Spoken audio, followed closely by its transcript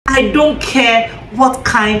I don't care what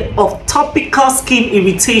kind of topical skin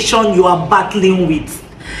irritation you are battling with.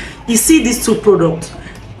 You see these two products,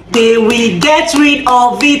 they will get rid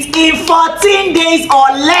of it in 14 days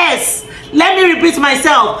or less. Let me repeat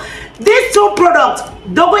myself. These two products,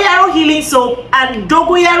 Dogoyaro Healing Soap and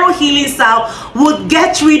Dogoyaro Healing Salve, would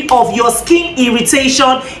get rid of your skin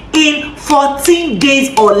irritation in 14 days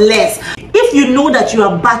or less. If you know that you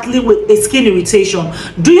are battling with a skin irritation,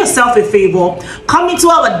 do yourself a favor, come into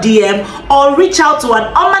our DM or reach out to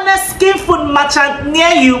an Omaness skin food merchant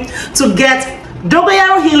near you to get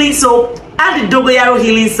Dogoyaro Healing Soap and the Dogoyaro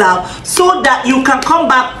Healing Salve, so that you can come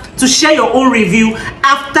back to share your own review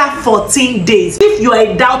after 14 days. If you are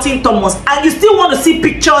a doubting Thomas and you still want to see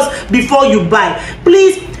pictures before you buy,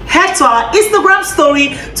 please head to our Instagram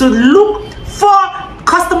story to look for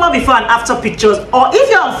customer before and after pictures, or if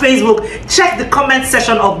you're on Facebook, check the comment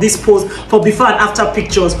section of this post for before and after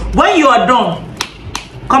pictures. When you are done,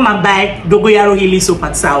 come and buy Dogoyaro Healing Soap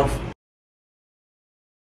and Salve.